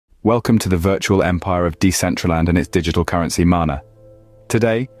Welcome to the virtual empire of Decentraland and its digital currency Mana.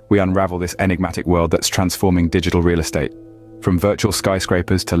 Today, we unravel this enigmatic world that's transforming digital real estate. From virtual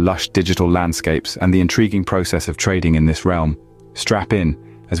skyscrapers to lush digital landscapes and the intriguing process of trading in this realm. Strap in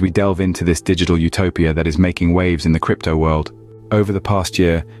as we delve into this digital utopia that is making waves in the crypto world. Over the past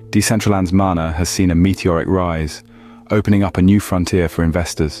year, Decentraland's Mana has seen a meteoric rise, opening up a new frontier for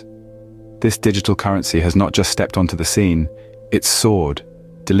investors. This digital currency has not just stepped onto the scene, it's soared,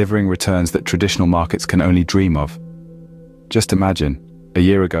 delivering returns that traditional markets can only dream of. Just imagine, a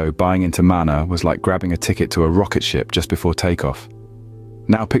year ago buying into Mana was like grabbing a ticket to a rocket ship just before takeoff.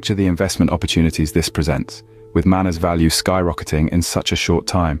 Now picture the investment opportunities this presents, with Mana's value skyrocketing in such a short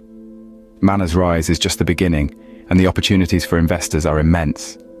time. Mana's rise is just the beginning, and the opportunities for investors are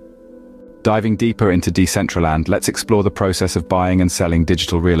immense. Diving deeper into Decentraland, let's explore the process of buying and selling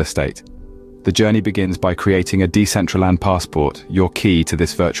digital real estate. The journey begins by creating a Decentraland passport, your key to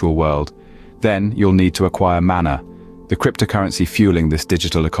this virtual world. Then you'll need to acquire Mana, the cryptocurrency fueling this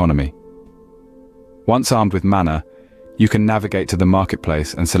digital economy. Once armed with Mana, you can navigate to the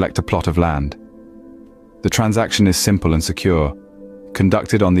marketplace and select a plot of land. The transaction is simple and secure,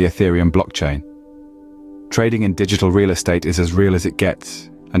 conducted on the Ethereum Blockchain. Trading in digital real estate is as real as it gets,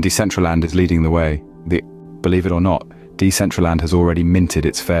 and Decentraland is leading the way. Believe it or not, Decentraland has already minted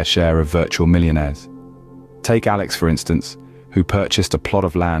its fair share of virtual millionaires. Take Alex, for instance, who purchased a plot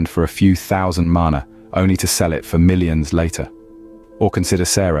of land for a few thousand Mana, only to sell it for millions later. Or consider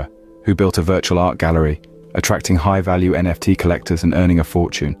Sarah, who built a virtual art gallery, attracting high-value NFT collectors and earning a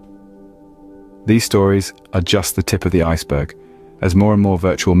fortune. These stories are just the tip of the iceberg, as more and more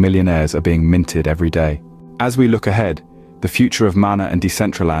virtual millionaires are being minted every day. As we look ahead, the future of Mana and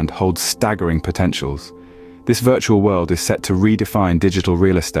Decentraland holds staggering potentials. This virtual world is set to redefine digital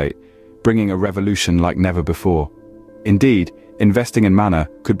real estate, bringing a revolution like never before. Indeed, investing in Mana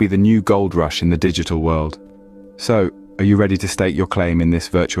could be the new gold rush in the digital world. So, are you ready to stake your claim in this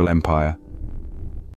virtual empire?